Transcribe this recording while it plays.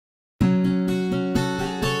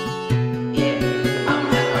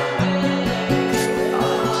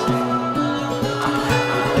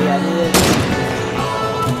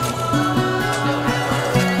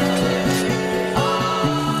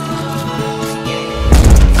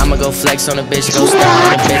go flex on a bitch, go stunt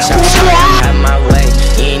on a bitch. I'm sorry, I'm having my way.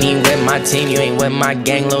 You ain't even with my team, you ain't with my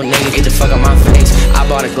gang, little nigga, get the fuck out my face. I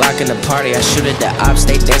bought a Glock in the party, I shoot at the ops,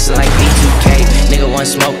 they dancing like B2K. Nigga want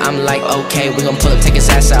smoke, I'm like okay, we gon' pull up, take his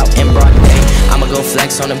ass out in broad day. I'ma go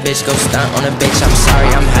flex on a bitch, go stunt on a bitch. I'm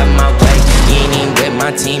sorry, I'm having my way. You ain't even with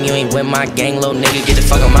my team, you ain't with my gang, little nigga, get the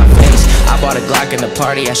fuck out my face. I bought a Glock in the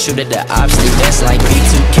party, I shoot at the ops, they dance like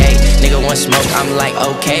B2K. Nigga want smoke, I'm like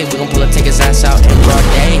okay, we gon' pull up, take his ass out in broad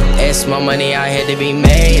day. It's more money out here to be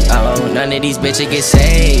made, oh, none of these bitches get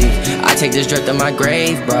saved. I take this drip to my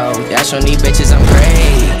grave, bro, dash on these bitches, I'm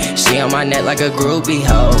great. She on my neck like a groupie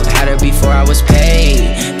hoe, had her before I was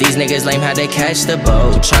paid. These niggas lame, had to catch the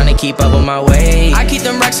boat, tryna keep up with my weight. I keep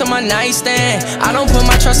them racks on my nightstand, I don't put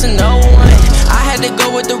my trust in no one. I had to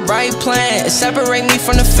go with the right plan, separate me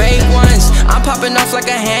from the fake ones. I'm popping off like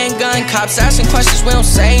a handgun, cops asking questions, we don't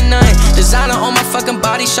say none. Designer on my fucking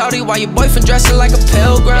body, shawty, while your boyfriend dressing like a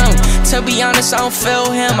pilgrim. To be honest, I don't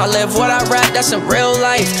feel him, I live what I rap, that's in real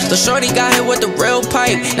life. The shorty got hit with the real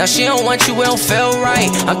pipe, now she don't want you, it don't feel right.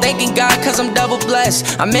 I'm thanking God cause I'm double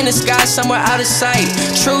blessed, I'm in the sky somewhere out of sight.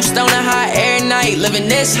 True stoner high every night, living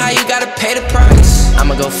this high, you gotta pay the price.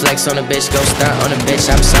 I'ma go flex on a bitch, go stunt on a bitch,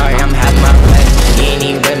 I'm sorry, I'm having my way. You ain't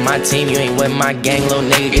even with my team, you ain't with my gang, little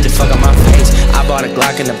nigga, get the fuck out my face. I bought a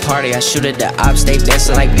Glock in the party, I shoot at the ops, they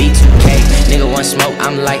dancing like B2K. Nigga want smoke,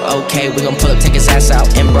 I'm like okay, we gon' pull up, take his ass out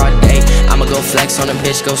in broad day. I'ma go flex on a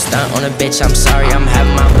bitch, go stunt on a bitch, I'm sorry, I'm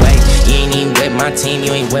having my way. You ain't even with my team,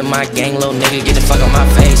 you ain't with my gang, little nigga, get the fuck out my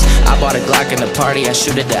face. I bought a Glock in the party, I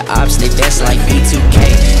shoot at the ops, they dancing like B2K.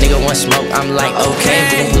 Nigga want smoke, I'm like okay,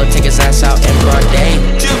 we gon' pull up, take his ass out in broad day.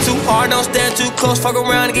 Chill too hard, don't stand too close, fuck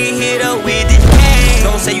around and get hit up with it.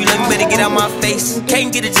 Don't say you love me, better get out my face.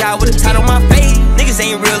 Can't get a job with a tie on my face. Niggas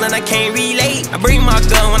ain't real and I can't relate. I bring my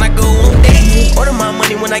gun when I go on dates. Order my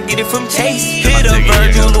money when I get it from Chase. Hit up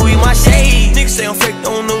Virgil, Louis, my shade. Niggas say I'm fake,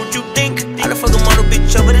 don't know what you think. How the fuck a model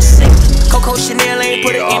bitch over the sink? Coco Chanel ain't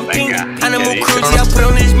put it in pink. Animal cruelty, I put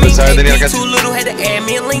on this mink. AP too little, had to add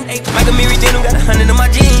me a link. Michael Mary Denim got 100 in my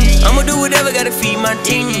jeans. I'ma do whatever, gotta feed my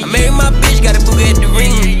team. I married my bitch, got a boogie at the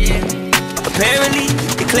ring. Apparently,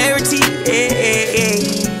 the clarity,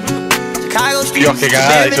 Chicago Street, Dios, qué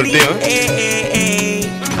cagada hizo el tío,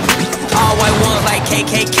 all white ones like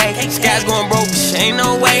KKK. Skies going broke, ain't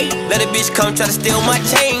no way. Let a bitch come try to steal my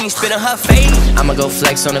chain, spit on her face. I'ma go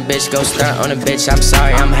flex on a bitch, go stunt on a bitch, I'm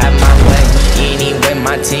sorry, I'm having my way. You ain't even with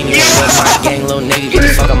my team, you ain't with my gang, little nigga, get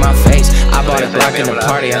the fuck out my face. I bought a Glock in the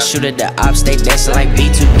party, I shoot at the ops, they dancing like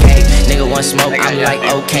B2K. Nigga want smoke, I'm like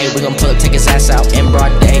okay, we gon' pull up, take his ass out in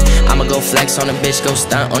broad day. I'ma go flex on a bitch, go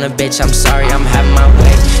stunt on a bitch, I'm sorry, I'm having my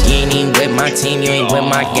way. You ain't even with my team, you ain't with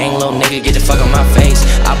my gang, little nigga, get the fuck out my face.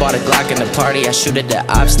 I bought a Glock in the party, I shoot at the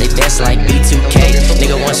ops, they dancing like B2K.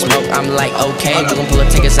 Nigga want smoke, I'm like okay, we gon' pull up,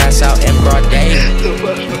 take his ass out in broad day.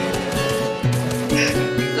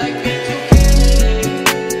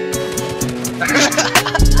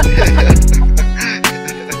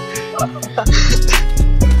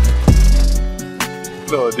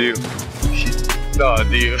 No, tío. No,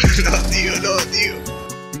 tío. No, tío, no, tío.